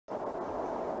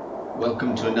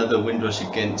Welcome to another Windrush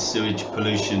against sewage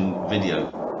pollution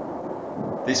video.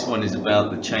 This one is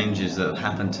about the changes that have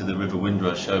happened to the River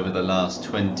Windrush over the last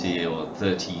 20 or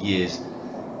 30 years.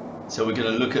 So we're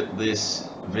going to look at this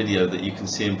video that you can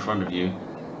see in front of you.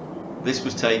 This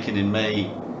was taken in May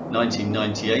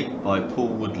 1998 by Paul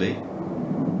Woodley.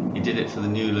 He did it for the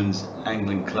Newlands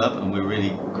Angling Club, and we're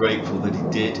really grateful that he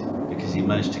did, because he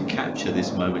managed to capture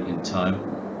this moment in time.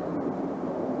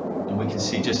 And we can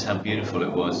see just how beautiful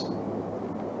it was.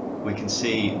 We can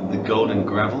see the golden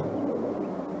gravel.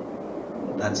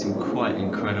 That's quite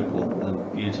incredible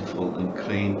and beautiful and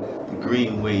clean. The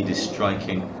green weed is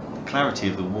striking. The clarity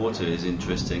of the water is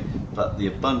interesting, but the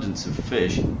abundance of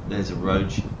fish. There's a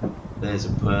roach, there's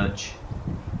a perch.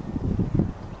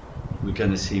 We're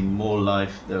going to see more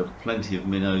life. There are plenty of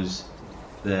minnows.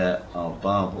 There are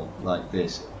barbel like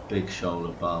this, big shoal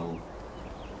of barbel.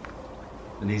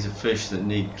 And these are fish that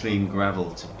need clean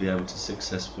gravel to be able to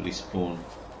successfully spawn.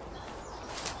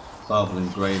 Barbel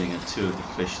and grayling are two of the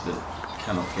fish that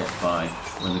cannot get by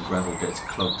when the gravel gets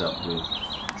clogged up with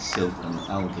silt and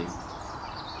algae.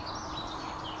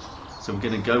 So we're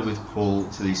going to go with Paul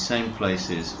to these same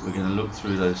places. We're going to look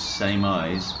through those same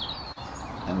eyes,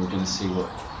 and we're going to see what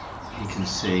he can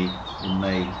see in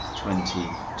May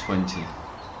 2020.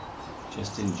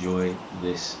 Just enjoy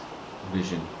this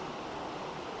vision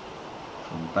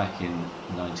from back in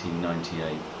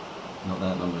 1998, not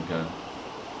that long ago.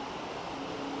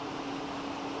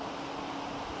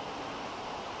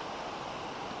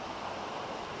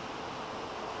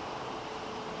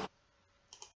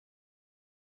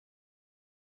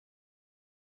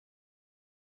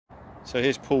 So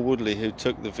here's Paul Woodley, who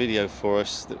took the video for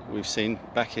us that we've seen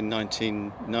back in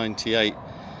 1998,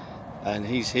 and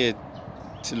he's here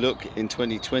to look in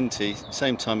 2020,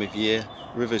 same time of year,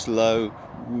 river's low,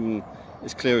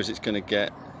 as clear as it's going to get.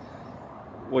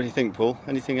 What do you think, Paul?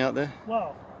 Anything out there?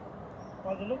 Well,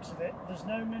 by the looks of it, there's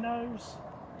no minnows,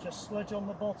 just sludge on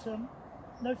the bottom,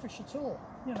 no fish at all,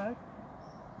 you know.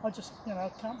 I just,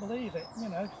 can't believe it,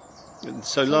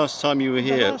 So last time you were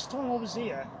here... The last time I was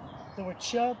here, there were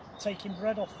chub taking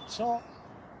bread off the top,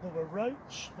 there were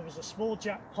roach, there was a small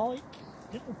jack pike,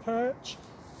 little perch,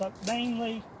 but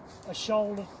mainly a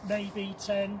shoal of maybe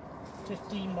 10,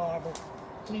 15 marble,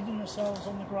 cleaning themselves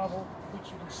on the gravel, which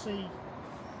you can see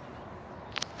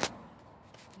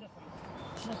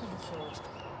nothing at all.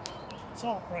 It's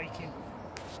heartbreaking.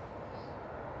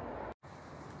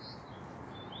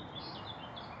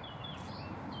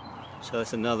 So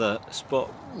that's another spot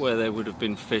where there would have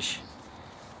been fish.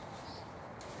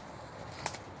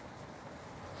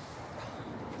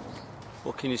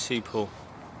 What can you see, Paul?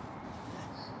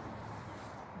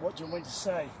 What do you want me to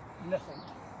say? Nothing.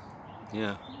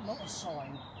 Yeah. Not a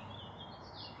sign.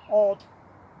 Odd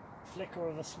flicker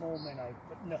of a small minnow,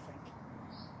 but nothing.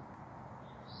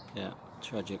 Yeah,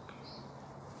 tragic.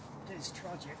 It is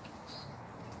tragic.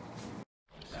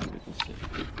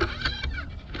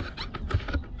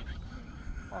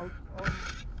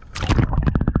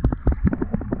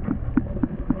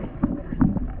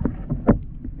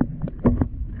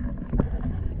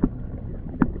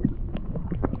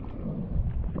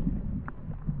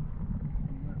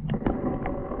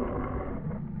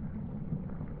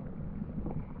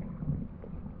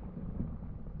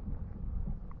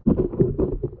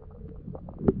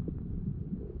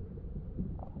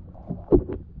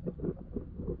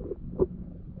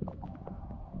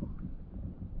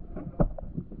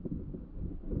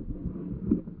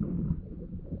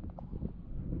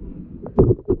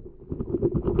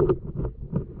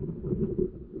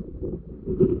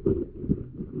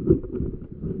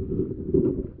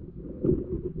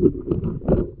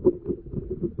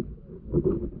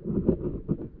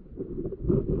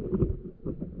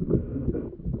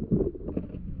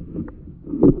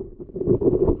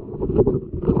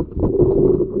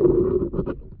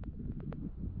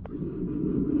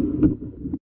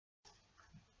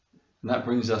 And that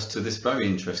brings us to this very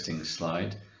interesting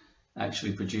slide,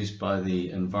 actually produced by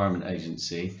the Environment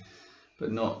Agency,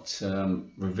 but not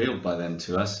revealed by them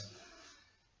to us.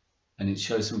 And it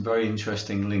shows some very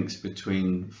interesting links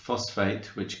between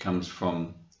phosphate, which comes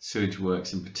from sewage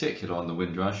works in particular on the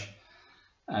Windrush,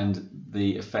 and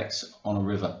the effects on a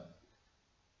river.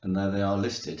 And there they are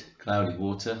listed: cloudy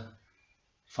water,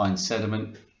 fine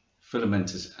sediment,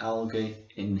 filamentous algae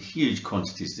in huge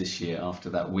quantities this year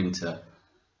after that winter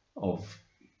of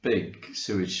big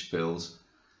sewage spills,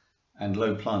 and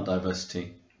low plant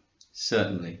diversity.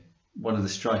 Certainly one of the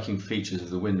striking features of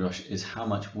the Windrush is how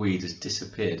much weed has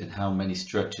disappeared and how many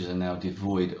stretches are now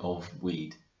devoid of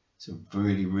weed. So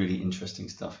really, really interesting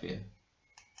stuff here.